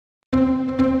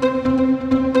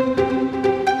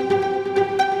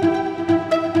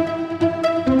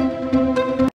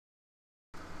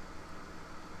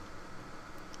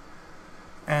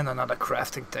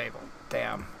crafting table.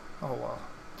 Damn. Oh well.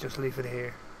 Just leave it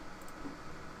here.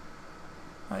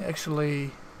 I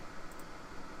actually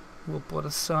will put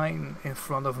a sign in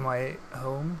front of my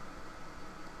home.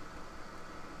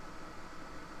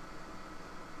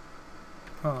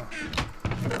 Huh.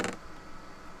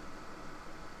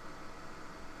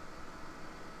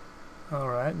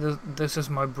 Alright, this is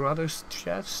my brother's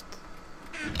chest.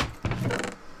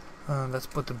 Let's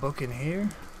put the book in here.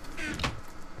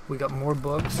 We got more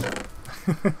books.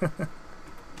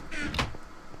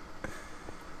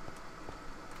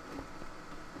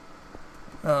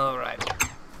 Alright,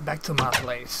 back to my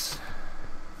place.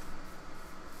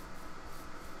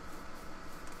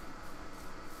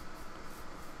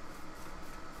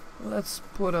 Let's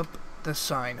put up the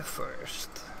sign first.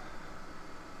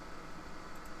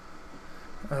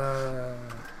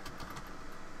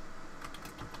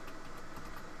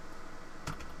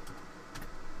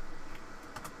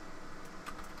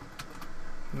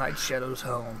 Night Shadow's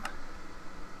home.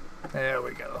 There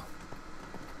we go.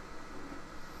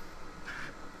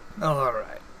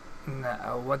 Alright,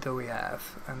 now what do we have?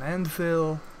 An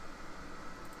anvil.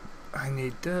 I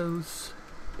need those.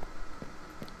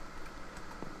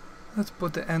 Let's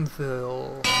put the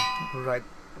anvil right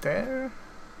there.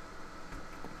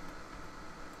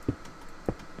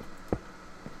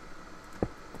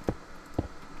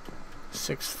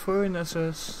 Six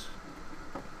furnaces.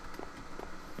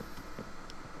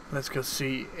 Let's go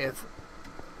see if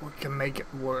we can make it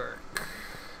work.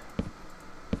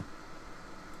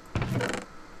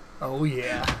 Oh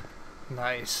yeah,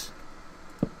 nice.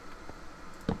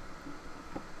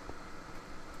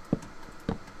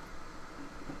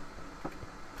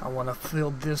 I want to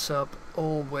fill this up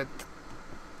all with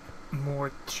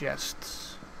more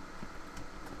chests,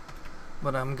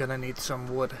 but I'm gonna need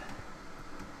some wood.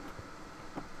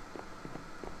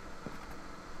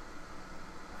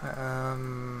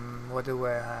 What do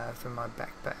I have in my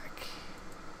backpack?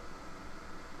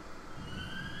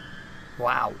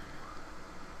 Wow.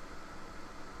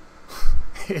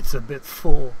 It's a bit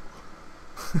full.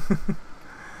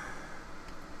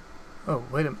 Oh,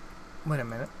 wait a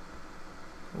minute.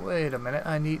 Wait a minute,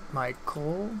 I need my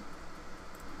coal.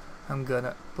 I'm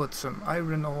gonna put some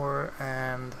iron ore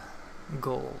and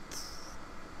gold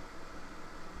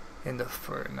in the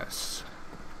furnace.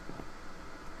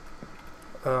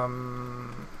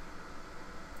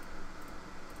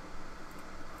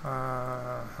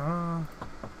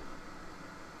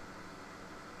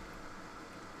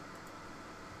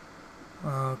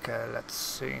 Okay, let's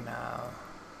see now.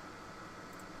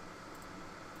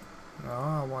 No,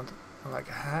 I want like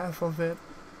half of it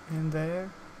in there.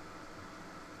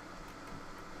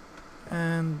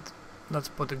 And let's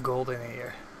put the gold in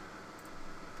here.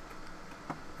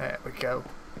 There we go.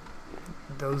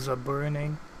 Those are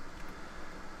burning.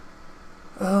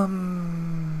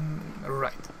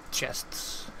 Right,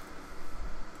 chests.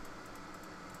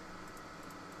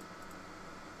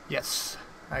 Yes,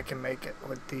 I can make it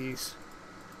with these.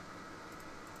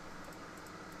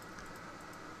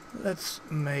 Let's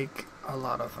make a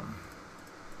lot of them.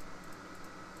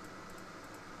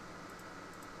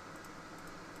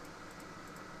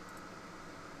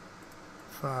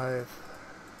 Five.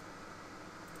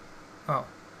 Oh,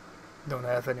 don't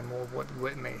have any more wood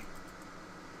with me.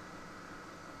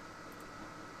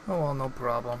 Oh well, no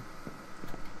problem.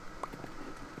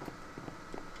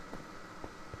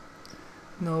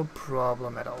 No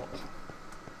problem at all.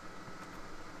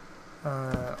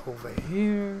 Over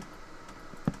here.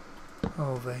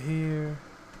 Over here.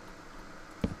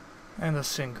 And a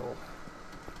single.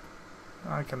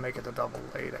 I can make it a double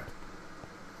later.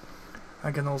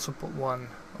 I can also put one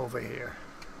over here.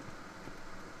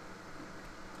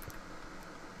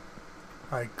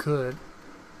 I could.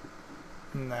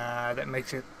 Nah, that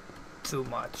makes it too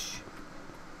much.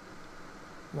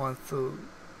 1,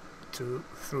 2,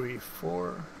 3,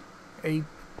 4, 8,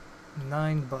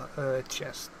 9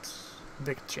 chests.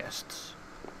 Big chests.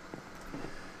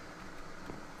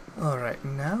 Alright,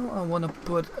 now I want to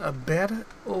put a bed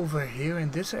over here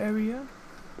in this area.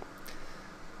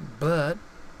 But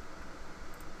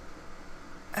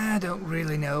I don't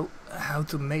really know how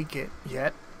to make it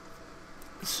yet.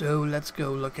 So let's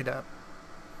go look it up.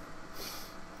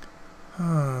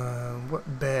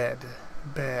 What bed?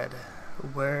 Bed.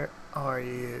 Where are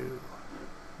you?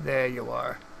 There you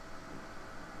are.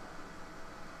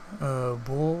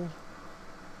 Wool.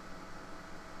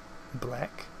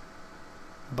 Black.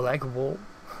 Black wool.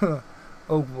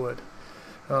 Oak wood.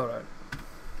 Alright.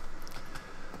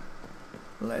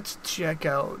 Let's check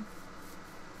out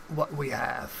what we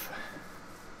have.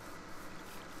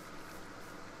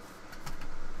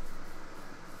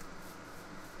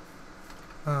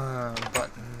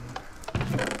 Button.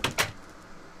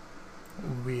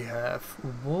 We have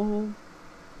wool.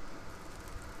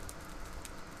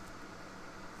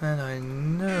 And I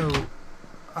know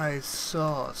I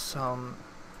saw some...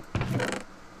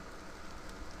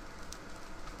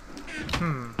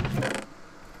 No.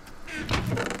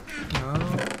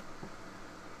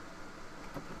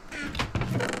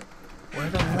 Where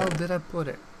the hell did I put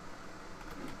it?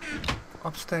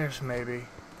 Upstairs maybe.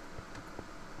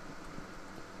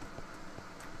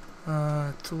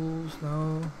 Tools,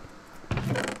 no.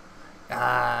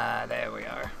 Ah, there we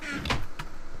are.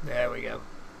 There we go.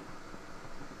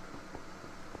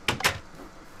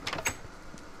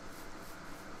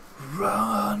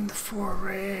 Run for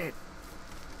it!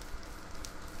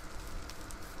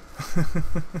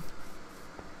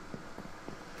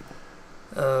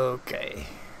 Okay.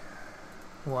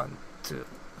 1, 2,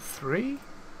 3.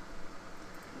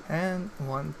 And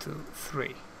 1, 2,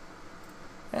 3.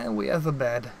 And we have a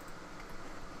bed.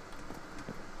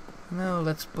 Now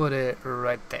let's put it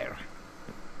right there.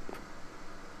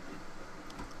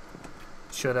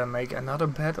 Should I make another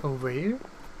bed over here?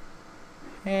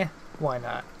 Why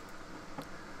not?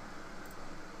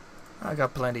 I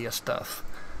got plenty of stuff.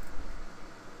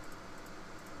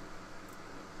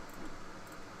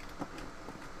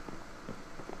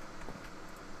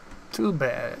 Two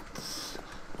beds.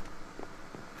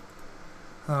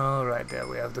 Alright, there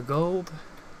we have the gold.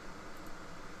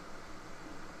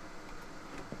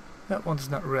 That one's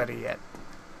not ready yet.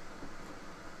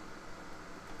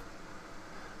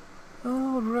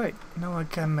 Alright, now I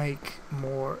can make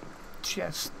more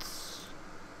chests.